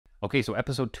Okay, so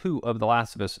episode 2 of The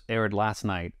Last of Us aired last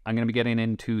night. I'm going to be getting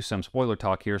into some spoiler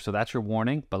talk here, so that's your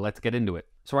warning, but let's get into it.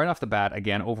 So right off the bat,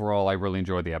 again, overall, I really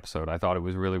enjoyed the episode. I thought it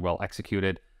was really well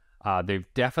executed. They've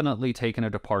definitely taken a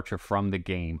departure from the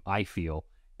game, I feel,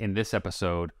 in this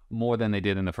episode more than they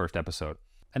did in the first episode.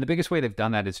 And the biggest way they've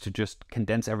done that is to just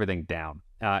condense everything down.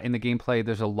 In the gameplay,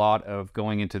 there's a lot of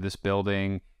going into this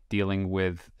building, dealing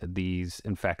with these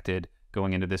infected,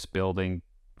 going into this building,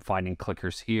 finding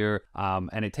clickers here,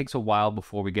 and it takes a while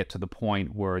before we get to the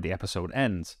point where the episode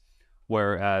ends.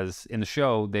 Whereas in the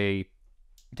show, they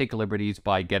take liberties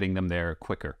by getting them there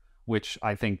quicker, which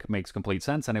I think makes complete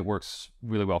sense, and it works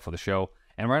really well for the show.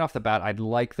 And right off the bat, I'd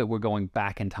like that we're going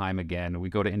back in time again. We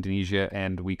go to Indonesia,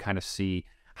 and we kind of see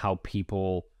how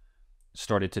people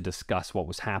started to discuss what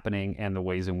was happening and the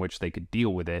ways in which they could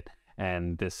deal with it.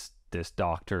 And this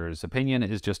doctor's opinion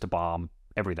is just to bomb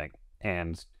everything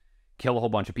and kill a whole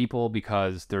bunch of people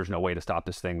because there's no way to stop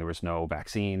this thing. There is no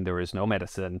vaccine. There is no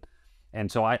medicine.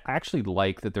 And so I actually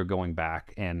like that they're going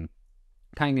back and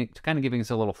kind of giving us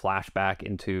a little flashback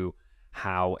into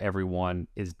how everyone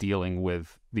is dealing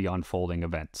with the unfolding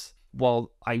events.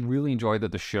 While I really enjoy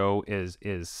that the show is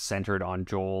centered on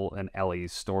Joel and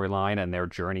Ellie's storyline and their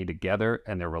journey together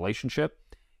and their relationship,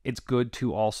 it's good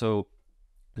to also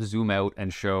zoom out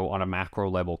and show on a macro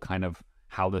level kind of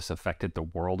how this affected the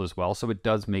world as well. So it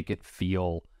does make it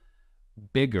feel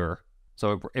bigger.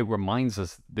 So it reminds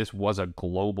us this was a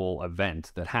global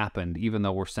event that happened, even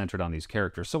though we're centered on these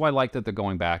characters. So I like that they're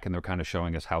going back and they're kind of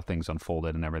showing us how things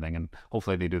unfolded and everything. And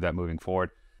hopefully they do that moving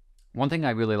forward. One thing I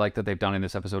really like that they've done in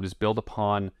this episode is build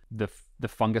upon the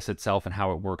fungus itself and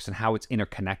how it works and how it's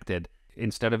interconnected.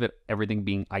 Instead of everything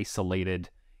being isolated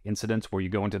incidents where you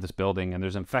go into this building and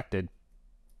there's infected,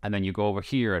 and then you go over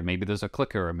here and maybe there's a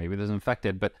clicker or maybe there's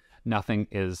infected, but nothing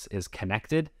is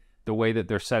connected. The way that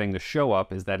they're setting the show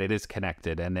up is that it is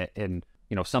connected, and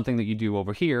something that you do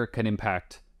over here can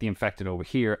impact the infected over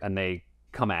here, and they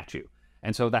come at you.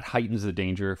 And so that heightens the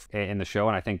danger in the show,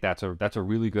 and I think that's a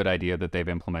really good idea that they've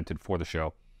implemented for the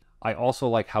show. I also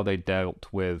like how they dealt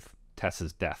with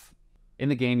Tess's death. In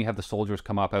the game, you have the soldiers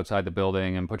come up outside the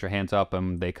building and put your hands up,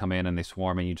 and they come in and they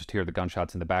swarm, and you just hear the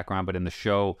gunshots in the background. But in the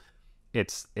show,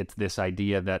 it's this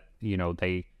idea that,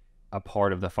 a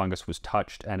part of the fungus was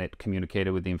touched and it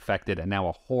communicated with the infected, and now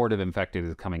a horde of infected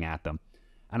is coming at them.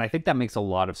 And I think that makes a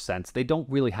lot of sense. They don't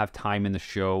really have time in the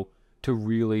show to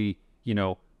really,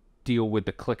 deal with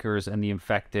the clickers and the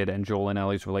infected and Joel and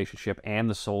Ellie's relationship and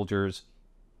the soldiers.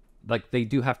 Like, they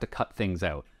do have to cut things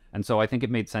out. And so I think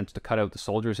it made sense to cut out the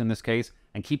soldiers in this case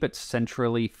and keep it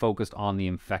centrally focused on the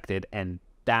infected, and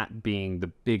that being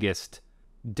the biggest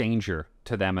danger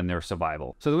to them and their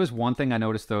survival. So there was one thing I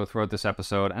noticed though throughout this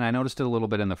episode, and I noticed it a little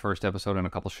bit in the first episode in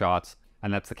a couple shots,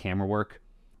 and that's the camera work.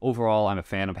 Overall, I'm a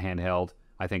fan of handheld.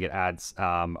 I think it adds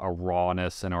a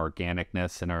rawness and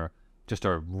organicness and just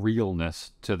a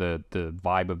realness to the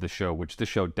vibe of the show, which the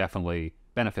show definitely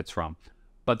benefits from.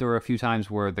 But there were a few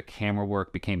times where the camera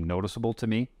work became noticeable to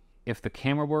me. If the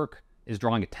camera work is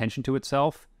drawing attention to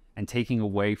itself and taking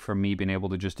away from me being able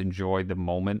to just enjoy the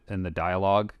moment and the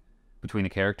dialogue between the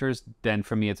characters, then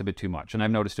for me it's a bit too much. And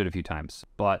I've noticed it a few times,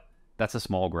 but that's a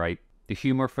small gripe. The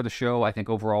humor for the show, I think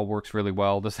overall works really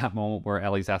well. There's that moment where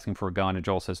Ellie's asking for a gun and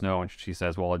Joel says no, and she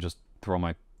says, well, I'll just throw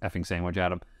my effing sandwich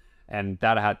at him. And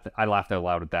I laughed out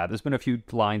loud at that. There's been a few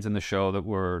lines in the show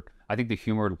that I think the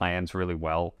humor lands really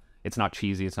well. It's not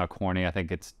cheesy, it's not corny. I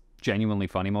think it's genuinely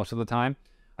funny most of the time.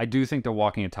 I do think they're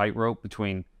walking a tightrope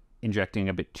between injecting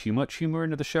a bit too much humor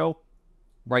into the show.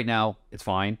 Right now, it's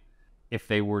fine. If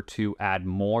they were to add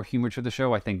more humor to the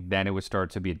show, I think then it would start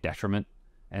to be a detriment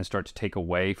and start to take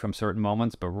away from certain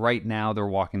moments. But right now, they're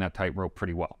walking that tightrope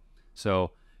pretty well.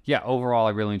 So, yeah, overall,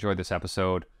 I really enjoyed this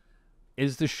episode.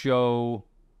 Is the show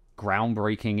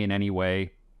groundbreaking in any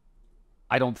way?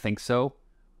 I don't think so,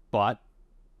 but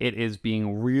it is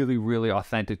being really, really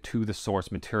authentic to the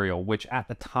source material, which at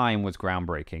the time was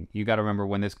groundbreaking. You got to remember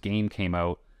when this game came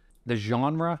out, the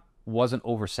genre wasn't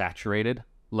oversaturated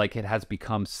like it has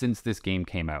become since this game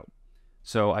came out.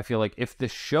 So I feel like if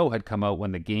this show had come out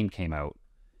when the game came out,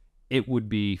 it would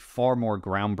be far more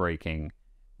groundbreaking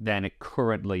than it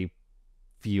currently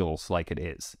feels like it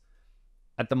is.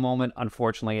 At the moment,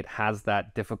 unfortunately, it has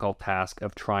that difficult task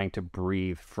of trying to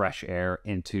breathe fresh air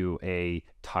into a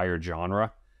tired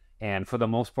genre. And for the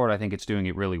most part, I think it's doing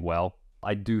it really well.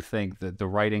 I do think that the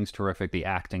writing's terrific, the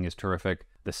acting is terrific,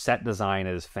 the set design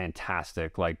is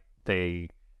fantastic. Like, they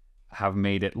have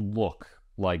made it look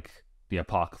like the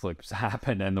apocalypse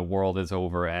happened and the world is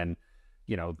over, and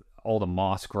all the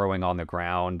moss growing on the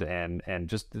ground, and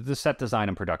just the set design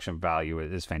and production value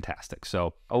is fantastic.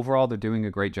 So overall, they're doing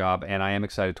a great job, and I am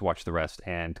excited to watch the rest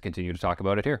and continue to talk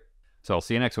about it here. So I'll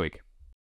see you next week.